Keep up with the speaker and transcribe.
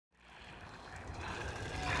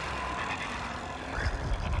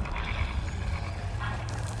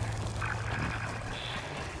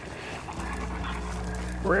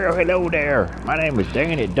Well, hello there. My name is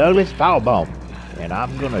Danny Douglas Foulbaum, and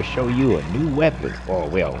I'm gonna show you a new weapon, or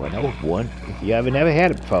well, an old one, if you haven't ever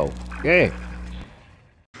had it before. Yeah.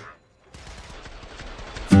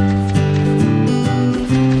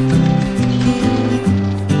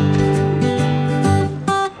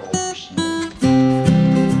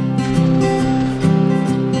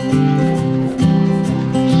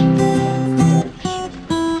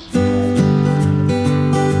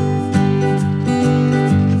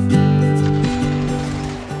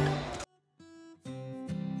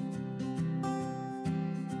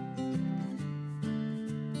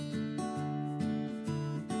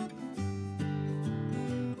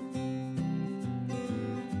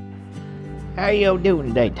 How y'all doing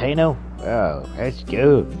today, Tano? Oh, that's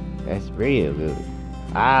good. That's real good.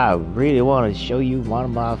 I really want to show you one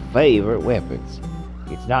of my favorite weapons.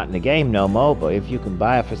 It's not in the game no more, but if you can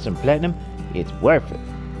buy it for some platinum, it's worth it.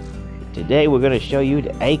 Today we're going to show you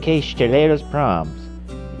the Akstellitos Primes.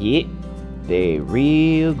 Yeah, they're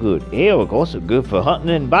real good. They're also good for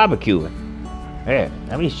hunting and barbecuing. Yeah,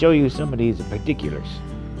 let me show you some of these particulars.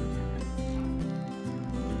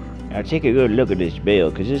 Now take a good look at this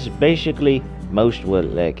build, because this is basically most what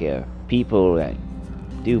people that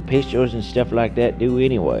do pistols and stuff like that do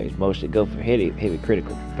anyways. Mostly go for heavy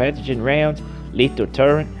critical pathogen rounds, lethal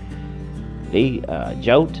turret, the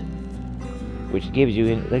jolt, which gives you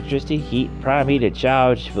electricity, heat, prime heated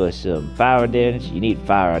charge for some fire damage. You need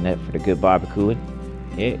fire on that for the good barbecuing.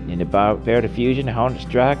 Yeah, and the barrel diffusion, the hornet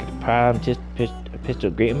strike, the prime pistol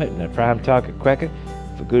agreement, and the prime target cracker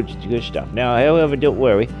for good stuff. Now, however, don't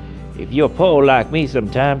worry. If you're poor like me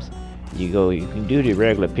sometimes, you can do the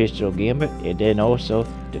regular pistol gambit and then also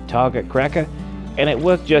the target cracker, and it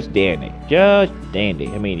works just dandy. Just dandy.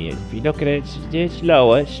 I mean, if you look at it, it's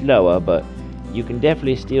slower, but you can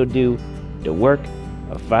definitely still do the work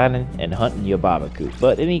of finding and hunting your barbecue.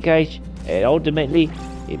 But in any case, ultimately,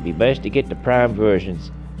 it'd be best to get the prime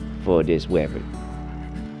versions for this weapon.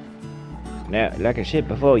 Now, like I said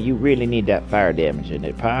before, you really need that fire damage, and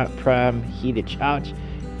the prime heated charge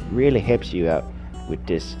really helps you out with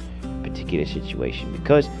this particular situation,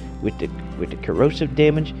 because with the corrosive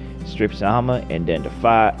damage strips armor, and then the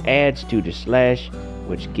fire adds to the slash,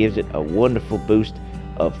 which gives it a wonderful boost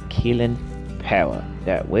of killing power.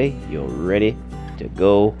 That way you're ready to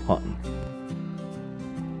go hunting.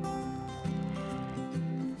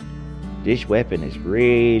 This weapon is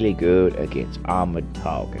really good against armored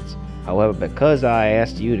targets. However, because I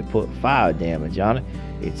asked you to put fire damage on it,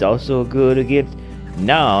 it's also good against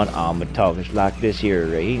non-armored targets like this here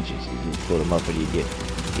range. You just put them up and you give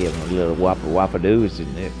them a little whopper-doos,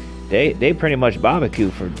 and they pretty much barbecue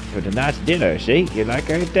for the night's dinner. See, you're like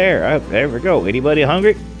right there. Oh, there we go. Anybody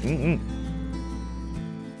hungry?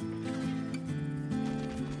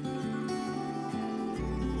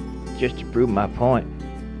 Just to prove my point,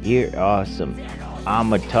 here are some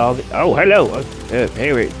armored targets. Oh, hello.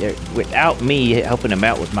 Without me helping them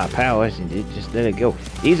out with my powers, and just let it go.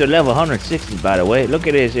 These are level 160s, by the way. Look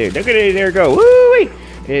at this here. Look at it. There we go. Woo-wee.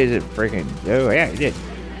 Is it freaking? Oh yeah.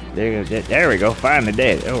 There we go. Finally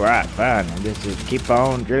dead. All right, fine. Let's just keep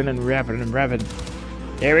on drilling and rapping.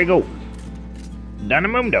 There we go.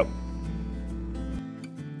 Dynamundo.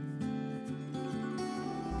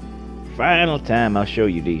 Final time, I'll show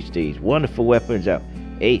you these wonderful weapons out.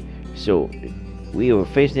 Hey, so we were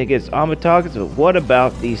facing against armored targets, but what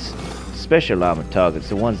about these special armored targets,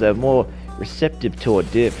 the ones that are more receptive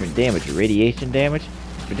toward different damage, radiation damage?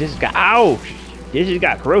 But this has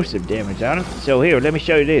got corrosive damage on it. So here, let me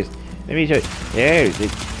show you this. Let me show you. Yeah,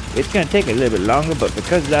 it's gonna take a little bit longer, but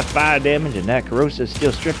because of that fire damage and that corrosive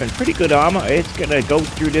still stripping pretty good armor, it's gonna go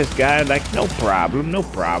through this guy like no problem.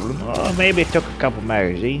 Oh, maybe it took a couple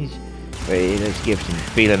magazines. But let's give some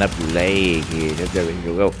feeling up the leg here. There we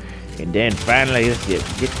go. And then finally, let's get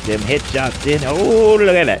them headshots in. Oh,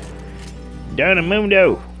 look at that.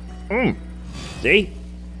 Dynamundo. See?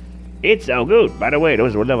 It's so good. By the way,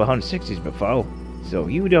 those were level 160s before, so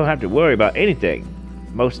you don't have to worry about anything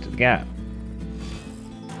most of the time.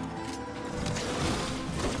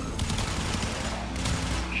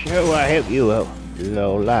 Sure, I help you out.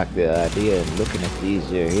 Like the idea of looking at these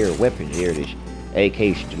here weapons here, these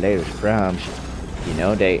Akstellitos Primes. You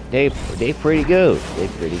know, they pretty good. They're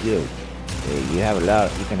pretty good. You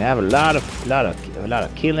can have a lot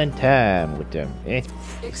of killing time with them.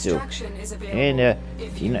 Extraction is available.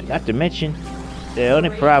 And not to mention, the only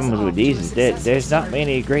problem with these is that there's not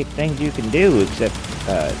many great things you can do except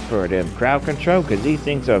for them crowd control, because these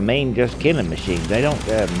things are main just killing machines. They don't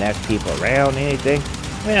knock people around anything.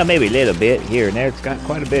 Well, maybe a little bit here and there. It's got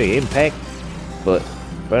quite a bit of impact, but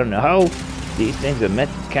on the whole, these things are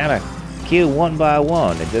meant to kind of kill one by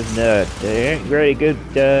one. It doesn't, they ain't very good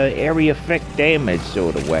area effect damage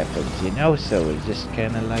sort of weapons, you know. So it's just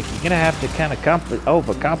kind of like you're gonna have to kind of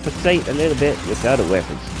overcompensate a little bit with other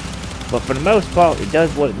weapons. But for the most part, it does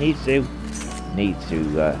what it needs to.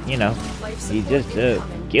 You know, you just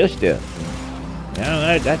kill stuff. You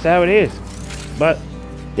know, that's how it is. But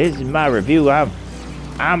this is my review.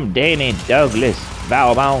 I'm Danny Douglas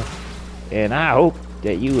Valmont, and I hope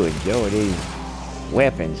that you enjoy these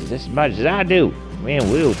weapons just as much as I do. Man,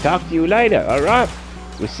 we'll talk to you later, alright?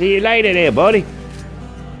 We'll see you later there, buddy.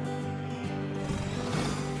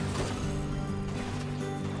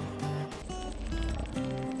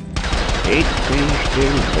 It's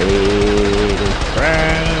the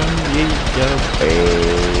crime is the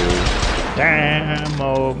best time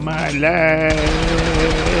of my life.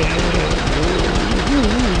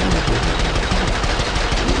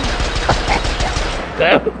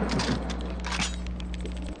 Go.